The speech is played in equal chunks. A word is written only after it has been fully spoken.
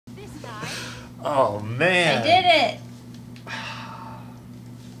Oh, man. I did it.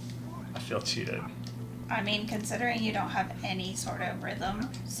 I feel cheated. I mean, considering you don't have any sort of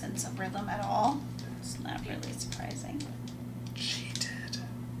sense of rhythm at all, it's not really surprising. Cheated.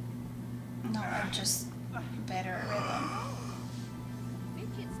 No, I'm just better at rhythm.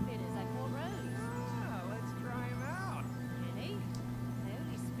 Fidget spinners I call Rose. Ah, let's try them out. Kenny, they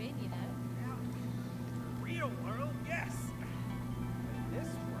only spin, you know. Real world, yes. But this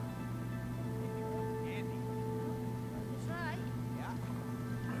one, it becomes candy. That's right.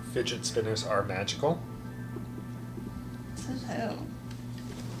 Yeah. Fidget spinners are magical. Says who?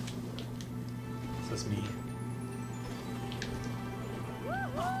 Says me.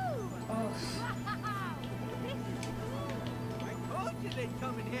 Oof. I told you they'd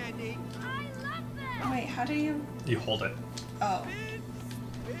come in handy. I love them. Oh, wait, how do you... You hold it. Oh.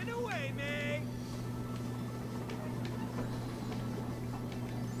 Spin away, May.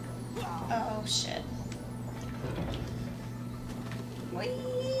 Oh, shit.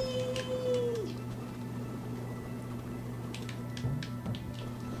 Whee!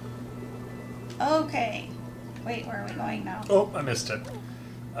 Okay. Wait, where are we going now? Oh, I missed it.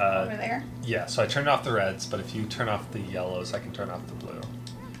 Over there? Yeah, so I turned off the reds, but if you turn off the yellows, I can turn off the blue.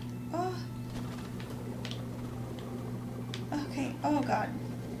 Oh. Okay. Oh, God.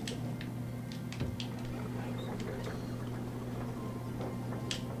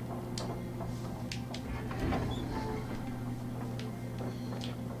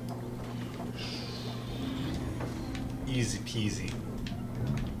 Easy peasy.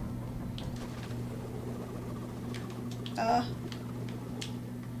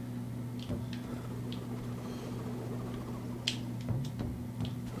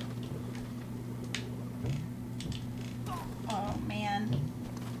 Oh, man.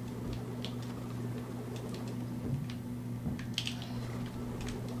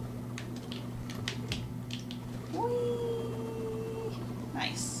 Whee!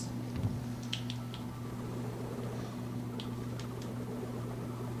 Nice.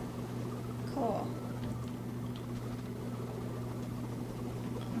 Cool.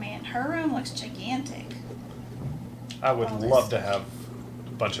 Man, her room looks gigantic. I would Oh, love this- to have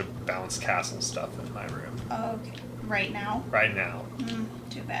a bunch of bounce castle stuff in my room. Okay. Right now? Right now.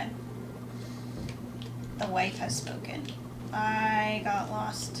 Too bad. The wife has spoken. I got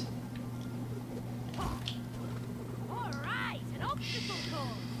lost. All right, an obstacle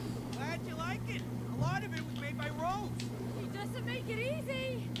course. Glad you like it. A lot of it was made by Rose. He doesn't make it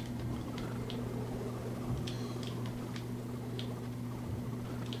easy.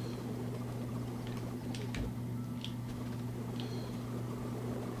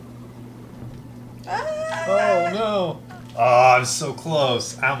 Ah! Oh no! Oh, I'm so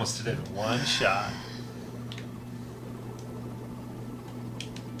close. I almost did it in one shot.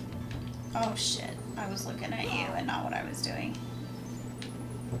 Oh shit. I was looking at you and not what I was doing.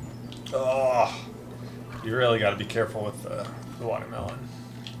 Oh, you really got to be careful with the watermelon.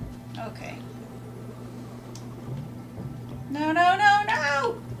 Okay. No, no, no,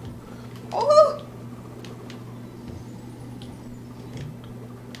 no! Oh!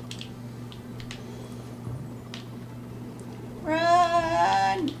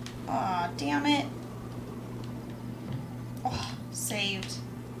 Run! Aw, damn it. Oh, saved.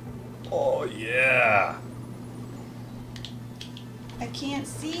 Oh yeah. I can't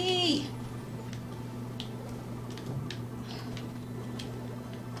see.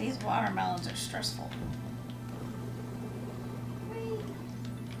 These watermelons are stressful. Whee!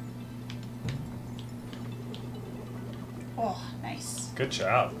 Oh, nice. Good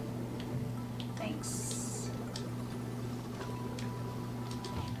job. Thanks.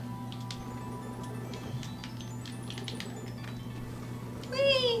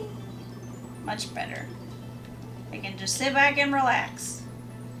 Whee! Much better. I can just sit back and relax.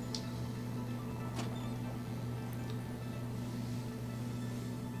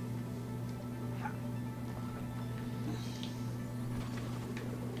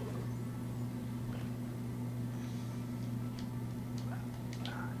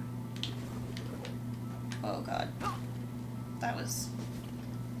 Oh god. That was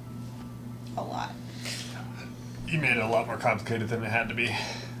a lot. You made it a lot more complicated than it had to be.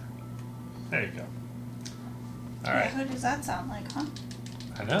 There you go. All right. Yeah, who does that sound like, huh?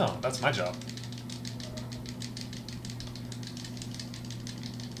 I know. That's my job.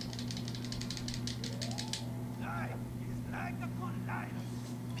 Life is like a good life.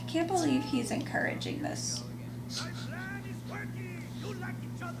 I can't believe he's encouraging this. My plan is working. You like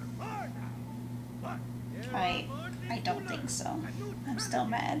each other more now. But there I are more things don't to think learn. so. A new I'm still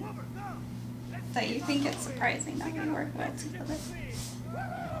challenge mad. to overcome. Let's So you see think how it's far surprising that we work well together?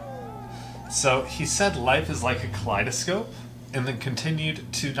 So he said life is like a kaleidoscope, and then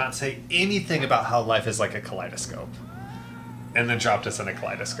continued to not say anything about how life is like a kaleidoscope, and then dropped us in a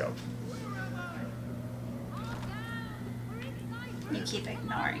kaleidoscope. You keep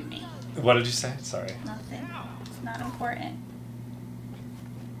ignoring me. What did you say? Sorry. Nothing. It's not important.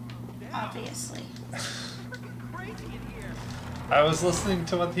 Obviously. Crazy in here. I was listening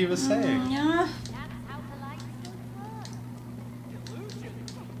to what he was saying. Yeah. That's how kaleidoscopes work. Illusion.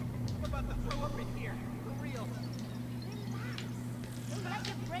 We're about to throw up in here. For real. Don't let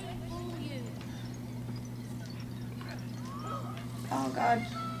your brain fool you. Oh god.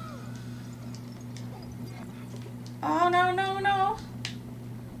 Oh no, no, no.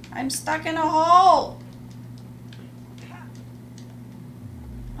 I'm stuck in a hole.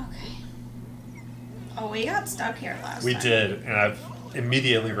 Okay. Oh, we got stuck here last We time. did, and I've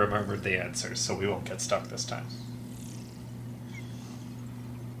immediately remembered the answers, so we won't get stuck this time.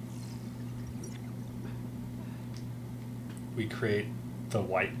 We create the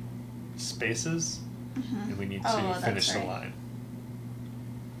white spaces, and we need to Oh, that's finish the right. line.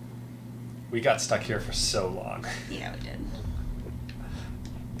 We got stuck here for so long. Yeah, we did.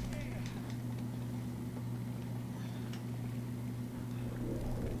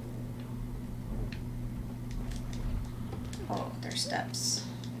 Oh, there's steps.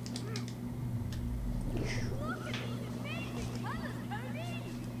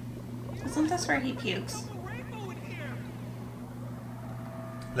 Isn't this where he pukes? A rainbow in here.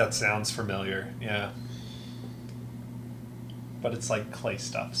 That sounds familiar, yeah. But it's like clay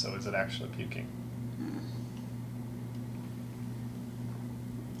stuff, so is it actually puking?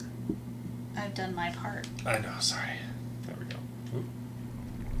 I've done my part. I know, sorry. There we go. Oop.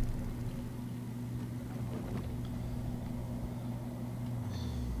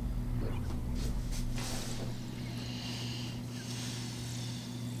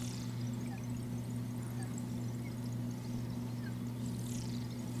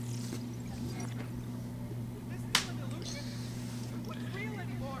 Is this still an illusion? What's real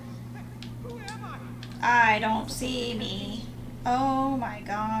anymore? Who am I? I don't see me. Oh my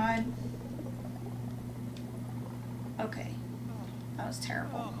god. Okay. That was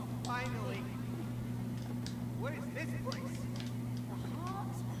terrible. Oh, finally. What is this place? The heart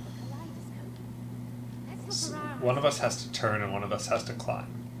of the kaleidoscope. Let's So look around. one of us has to turn and one of us has to climb.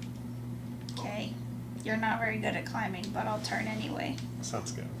 Okay. You're not very good at climbing, but I'll turn anyway.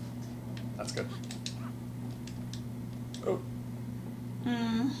 Sounds good. That's good. Oh.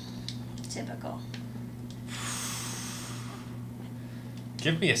 Typical.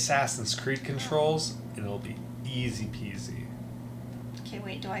 Give me Assassin's Creed controls and it'll be easy peasy. Okay,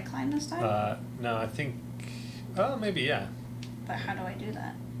 wait, do I climb this time? No, I think... Oh, maybe, yeah. But how do I do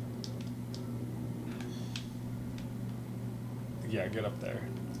that? Yeah, get up there.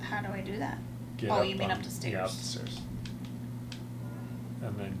 How do I do that? Get Oh, you mean on- up the stairs? Yeah, up the stairs.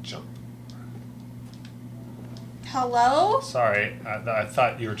 And then jump. Hello? Sorry, I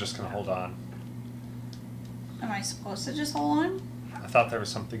thought you were just going to hold on. Am I supposed to just hold on? I thought there was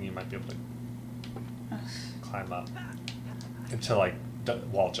something you might be able to Ugh. climb up. Into, like,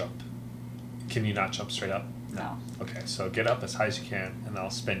 wall jump. Can you not jump straight up? No. Okay, so get up as high as you can, and I'll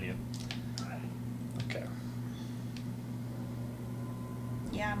spin you. Okay.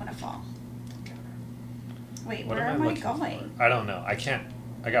 Yeah, I'm gonna fall. Okay. Wait, What where am I looking for? going? I don't know. I can't.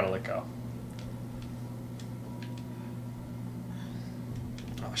 I gotta let go.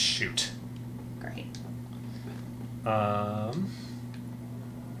 Oh, shoot. Great.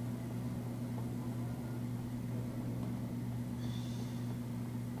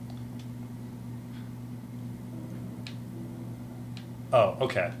 Oh,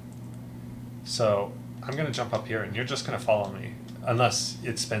 okay. So I'm gonna jump up here, and you're just gonna follow me, unless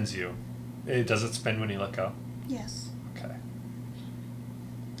it spins you. Does it spin when you let go? Yes. Okay.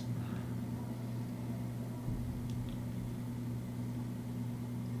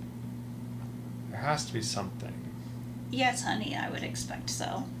 There has to be something. Yes, honey, I would expect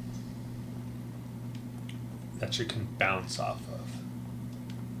so. That you can bounce off of.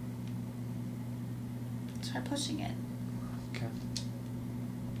 Try pushing it. Okay.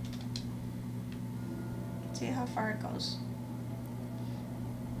 See how far it goes.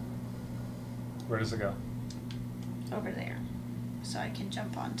 Where does it go? Over there. So I can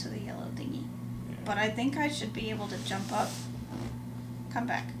jump onto the yellow thingy. Yeah. But I think I should be able to jump up. Come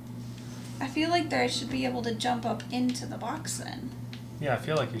back. I feel like that I should be able to jump up into the box then. Yeah, I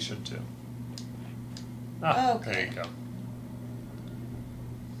feel like you should too. Ah, Okay. there you go.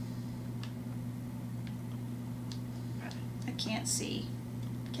 I can't see.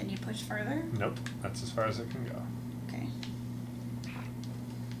 Can you push further? Nope, that's as far as it can go. Okay.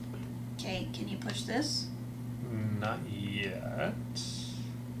 Okay. Wait, can you push this? Not yet.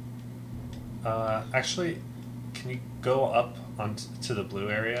 Actually, can you go up onto the blue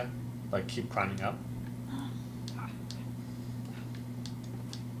area? Like, keep climbing up?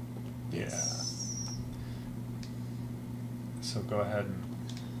 Yeah. So go ahead and...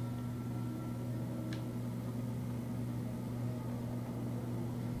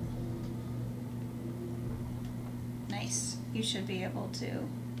 Nice. You should be able to...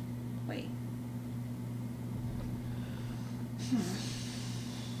 Wait.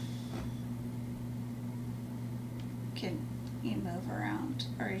 Can you move around?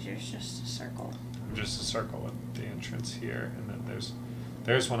 Or is yours just a circle? Just a circle with the entrance here, and then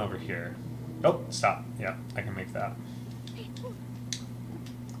there's one over here. Oh, stop. Yeah, I can make that.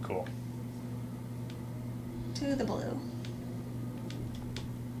 Cool. To the blue.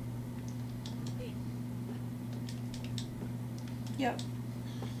 Yep.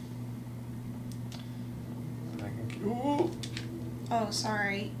 And I can... Ooh! Oh,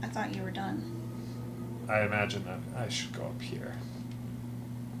 sorry. I thought you were done. I imagine that I should go up here.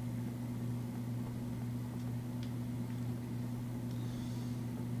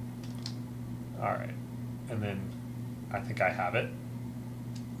 Alright. And then I think I have it.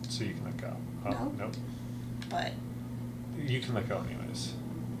 So you can let go. Oh, Nope. nope. But You can let go anyways.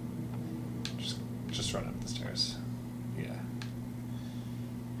 Just run up the stairs. Yeah.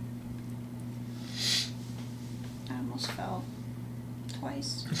 I almost fell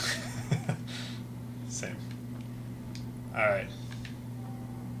twice. Same. Alright.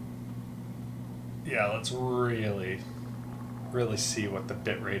 Yeah, let's really see what the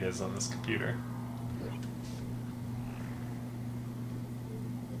bit rate is on this computer.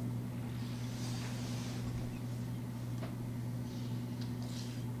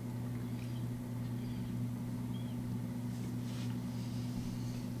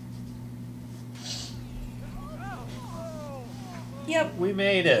 Yep. We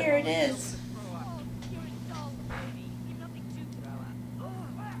made it. Here it is. You're a doll, baby. You've nothing to throw at.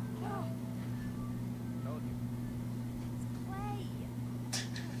 Told you. It's clay.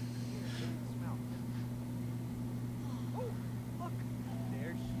 Smell. Oh, look.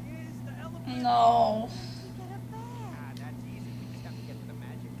 There she is, the elevator. No. You get it back. Ah, that's easy. We just have to get to the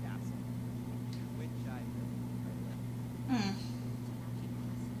magic castle. Which I really Hmm.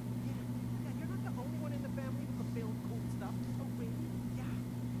 Yeah, you're not the only one in the family who can build cool stuff. Oh, really? Yeah,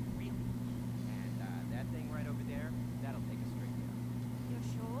 really. And that thing right over there, that'll take us straight down. You're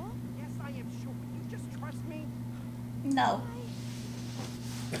sure? Yes, I am sure. Will you just trust me? No.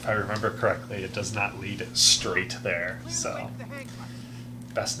 If I remember correctly, it does not lead straight there, Clear the way so to the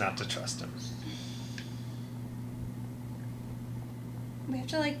handcuffs. best not to trust him. We have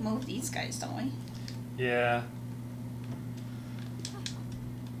to like move these guys, don't we? Yeah.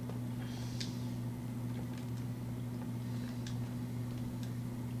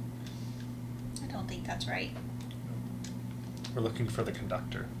 I don't think that's right. We're looking for the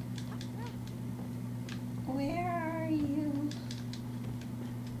conductor. Where are you?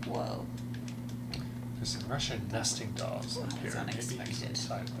 Whoa. There's some Russian nesting dolls up That's here. Maybe he's unexpected.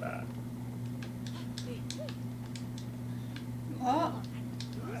 inside that. Oh,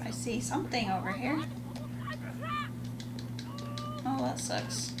 I see something over here. Oh, that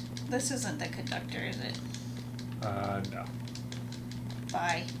sucks. This isn't the conductor, is it? No.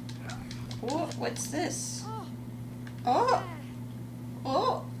 Bye. Oh, what's this? Oh!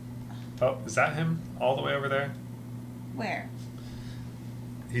 Oh! Oh, is that him all the way over there? Where?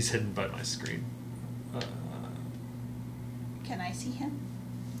 He's hidden by my screen. Can I see him?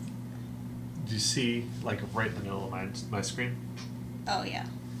 Do you see, like, right in the middle of my screen? Oh, yeah.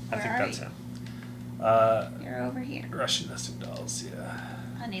 I Where think are that's you? him. You're over here. Russian nesting dolls, yeah.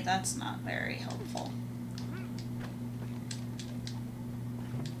 Honey, that's not very helpful.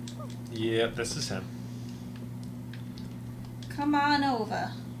 Yep, this is him. Come on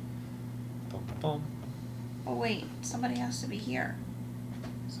over. Boom, boom. Oh, wait. Somebody has to be here.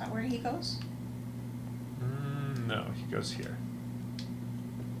 Is that where he goes? No, he goes here.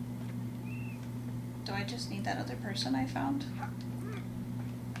 Do I just need that other person I found?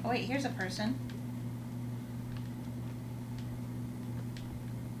 Oh, wait. Here's a person.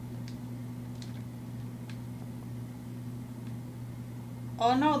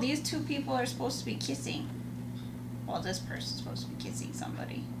 Oh no, these two people are supposed to be kissing. Well, this person's supposed to be kissing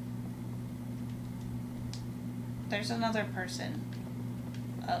somebody. There's another person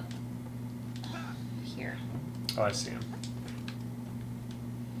up here. Oh, I see him.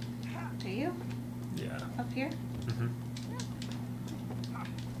 Do you? Yeah. Up here? Mm-hmm.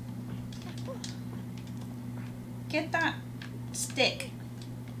 Get that stick.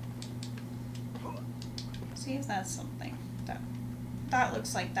 See if that's something. That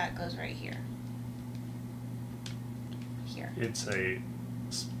looks like that goes right here. Here. It's a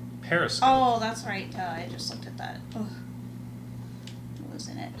periscope. Oh, that's right. I just looked at that. Ugh. I'm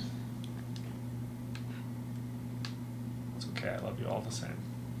losing it. It's okay. I love you all the same.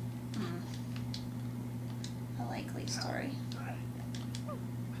 A likely story.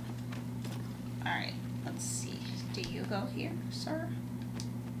 Alright, let's see. Do you go here, sir?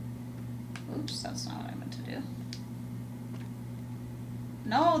 Oops, that's not what I meant to do.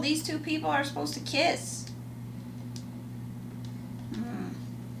 No, these two people are supposed to kiss.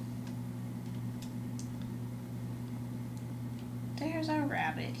 There's a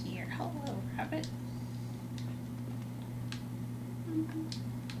rabbit here. Hello, rabbit.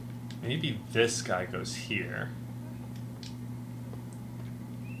 Maybe this guy goes here.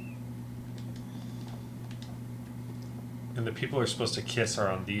 And the people who are supposed to kiss are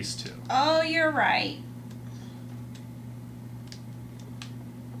on these two. Oh, you're right.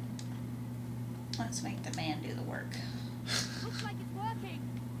 Let's make the man do the work. Looks like it's working.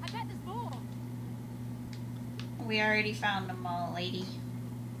 I bet there's more. We already found them all, lady.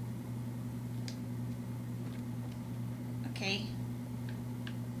 Okay.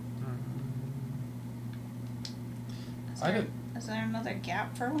 Is there another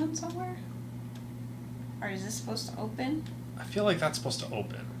gap for one somewhere? Or is this supposed to open? I feel like that's supposed to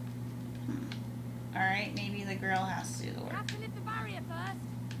open. Alright, maybe the girl has to do the You work. have to lift the barrier first.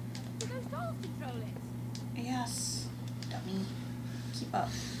 Do those dolls control it? Yes. Dummy. Keep up.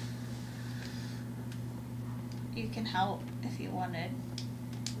 You can help if you wanted.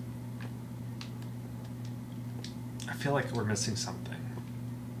 I feel like we're missing something.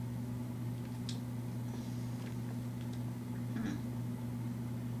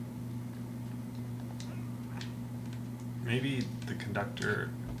 Maybe the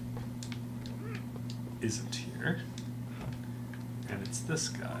conductor isn't here, and it's this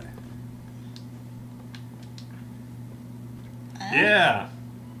guy. Yeah!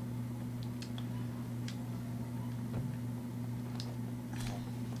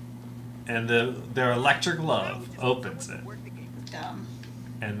 And their electric glove opens it. Dumb.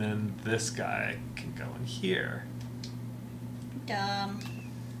 And then this guy can go in here. Dumb.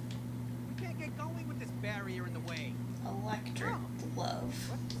 We can't get going with this barrier in the way. Electric glove.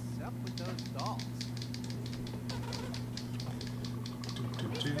 What's up with those dolls?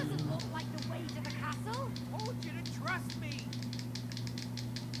 This doesn't look like the way to the castle. Told you to trust me.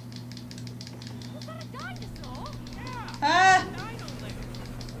 Was that a dinosaur? Yeah. Ah! Dino lift.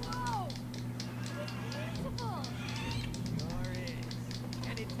 Whoa! It's beautiful. Sure is.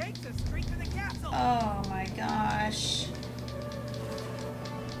 And it takes us straight to the castle. Oh my gosh.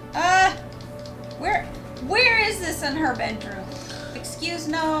 Ah! Where is this in her bedroom? Excuse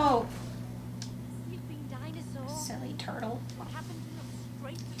no. Sleeping dinosaur. Silly turtle. What happened to the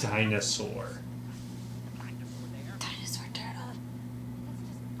straight to Dinosaur. Dinosaur there. Dinosaur turtle. Let's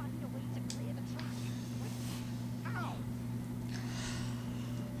just find a way to clear the track. Ow.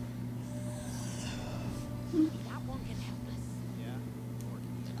 Maybe that one can help us. Yeah.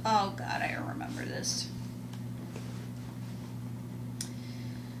 Oh god, I remember this.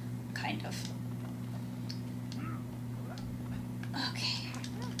 Kind of. Okay.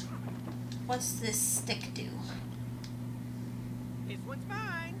 What's this stick do? This one's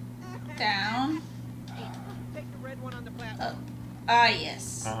mine. Down. Take the red one on the platform. Ah,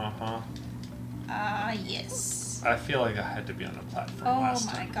 yes. Uh-huh. Ah, yes. I feel like I had to be on the platform Oh last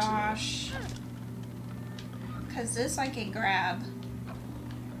my time, gosh. Because this I can grab.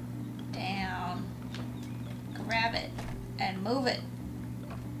 Down. Grab it. And move it.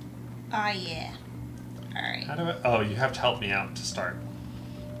 Ah, yeah. too. Alright. How do I... Oh, you have to help me out to start.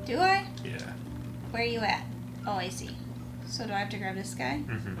 Do I? Yeah. Where are you at? Oh, I see. So do I have to grab this guy?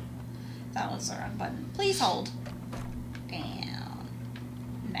 Mm-hmm. That was the wrong button. Please hold. Down.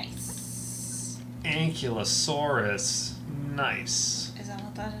 Nice. Ankylosaurus. Nice. Is that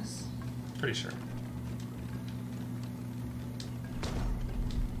what that is? Pretty sure.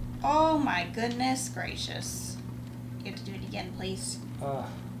 Oh my goodness gracious. You have to do it again, please. I'm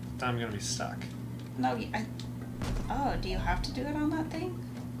gonna be stuck. No, oh, do you have to do it on that thing?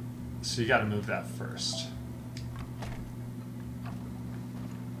 So you gotta move that first.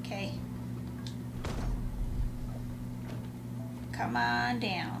 Okay. Come on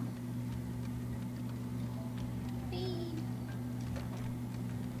down. Whee.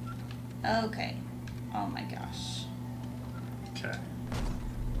 Okay. Oh my gosh. Okay.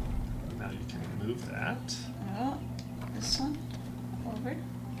 Now you can move that. Oh, this one. Over.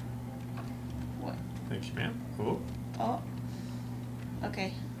 What? Thank you, ma'am. Oh. Oh.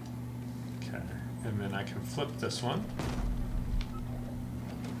 Okay. Okay. And then I can flip this one.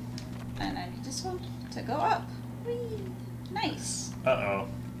 And I need this one to go up. Whee! Nice. Uh-oh.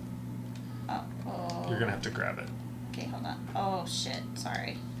 Oh. You're gonna have to grab it. Okay, hold on. Oh shit,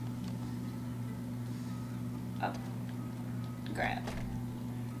 sorry. Up. Grab.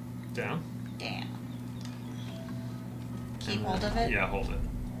 Down. Down. Keep And hold then- of it? Yeah, hold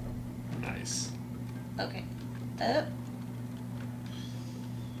it. Nice. Okay. Up.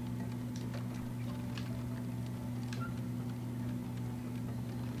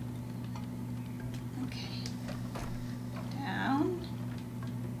 Okay. Down.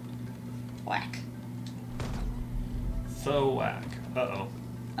 Whack. So whack. Uh-oh.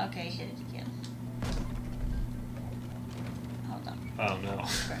 Okay, hit it again. Hold on. Oh no.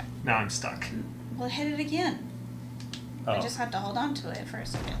 Crap. Now I'm stuck. Well, hit it again. I Oh, just had to hold on to it for a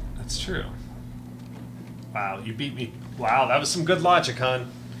second. that's true. Wow, you beat me. Wow, that was some good logic,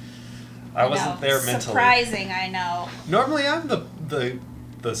 hon. I wasn't know, there mentally. Surprising, I know. Normally, I'm the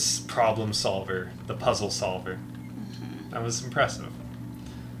problem solver, the puzzle solver. That was impressive.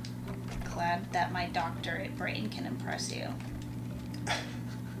 Glad that my doctorate brain can impress you.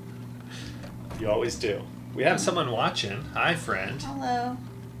 You always do. We have someone watching. Hi, friend. Hello.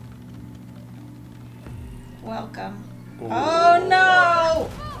 Welcome. Ooh. Oh no!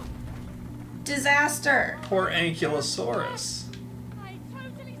 Disaster. Poor Ankylosaurus. I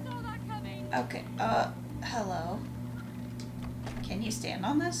totally saw that coming. Okay, hello. Can you stand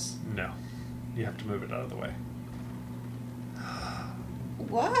on this? No. You have to move it out of the way.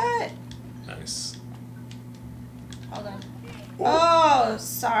 What? Nice. Hold on. Oh,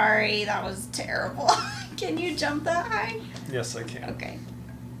 sorry. That was terrible. Can you jump that high? Yes, I can. Okay.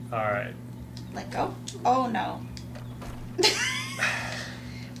 Alright. Let go. Oh, no.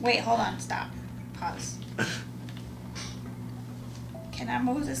 Wait, hold on. Stop. Pause. Can I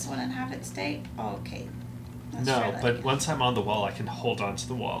move this one and have it stay? Oh, okay. Let's try No, that but again. once I'm on the wall, I can hold on to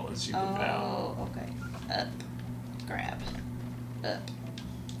the wall as you move it out. Oh, okay. Up. Grab. Up.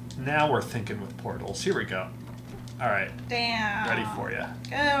 Now we're thinking with portals. Here we go. Alright. Down. Ready for you.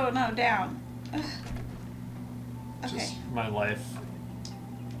 Oh, no, down. Ugh. Okay. Just my life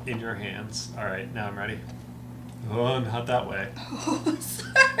in your hands. Alright, now I'm ready. Oh, not that way. Oh,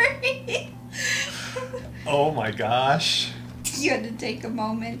 sorry. Oh my gosh. You had to take a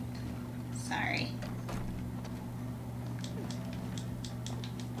moment. Sorry.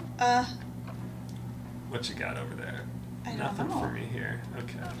 What you got over there? I don't Nothing know. for me here.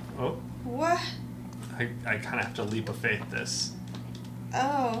 Okay. Oh, What? I kind of have to leap of faith this.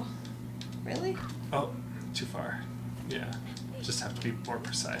 Oh. Really? Oh, too far. Yeah. Just have to be more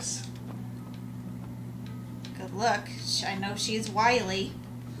precise. Good luck. I know she's wily.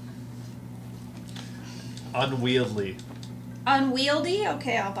 Unwieldy. Unwieldy?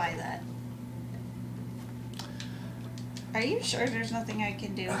 Okay, I'll buy that. Are you sure there's nothing I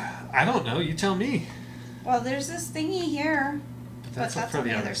can do? I don't know. You tell me. Well, there's this thingy here. But But that's for on the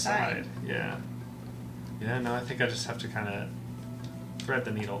the other other side. Yeah. Yeah, no, I think I just have to kind of thread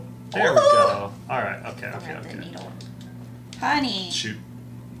the needle. There we go. All right. Okay, okay, Thread the okay. needle. Honey. Shoot.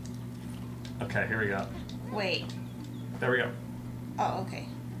 Okay, here we go. Wait. There we go. Oh, okay.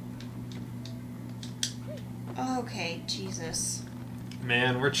 Okay, Jesus.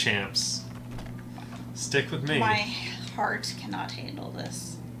 Man, we're champs. Stick with me. My heart cannot handle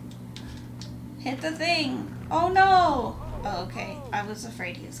this. Hit the thing. Oh no! Oh, okay. I was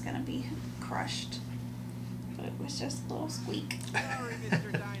afraid he was gonna be crushed. But it was just a little squeak. Sorry,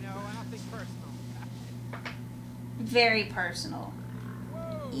 Mr. Dino. I don't think personal. Very personal.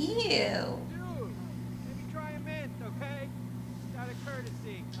 Whoa. Ew. Dude, maybe try a mint, okay? Out of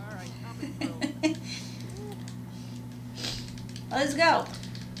courtesy. All right, coming through. Let's go.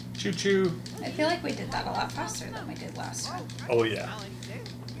 Choo choo. I feel like we did that a lot faster than we did last time. Oh, yeah.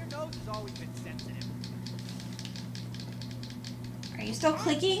 Your nose has always been sensitive. Are you still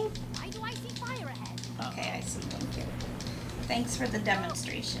clicking? Why do I see fire ahead? Okay, I see. Thank you. Thanks for the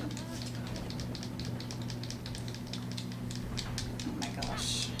demonstration. Oh my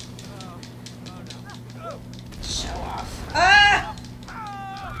gosh. Show off. Ah!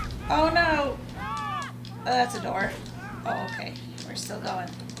 Oh no! Oh, that's a door. Oh, okay. We're still going.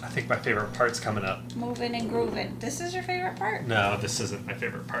 I think my favorite part's coming up. Moving and grooving. This is your favorite part? No, this isn't my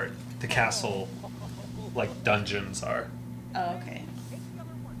favorite part. The castle, like, dungeons are. Oh, okay.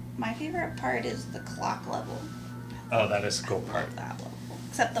 My favorite part is the clock level. Oh, that is a cool I part. love that level.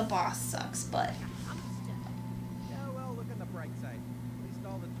 Except the boss sucks, but Yeah, well, look on the bright side. At least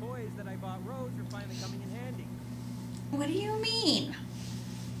all the toys that I bought Rose are finally coming in handy. what do you mean?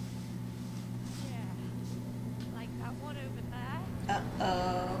 Yeah. Like that one over there?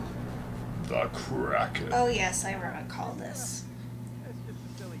 Uh-oh. The Kraken. Oh yes, I recall this.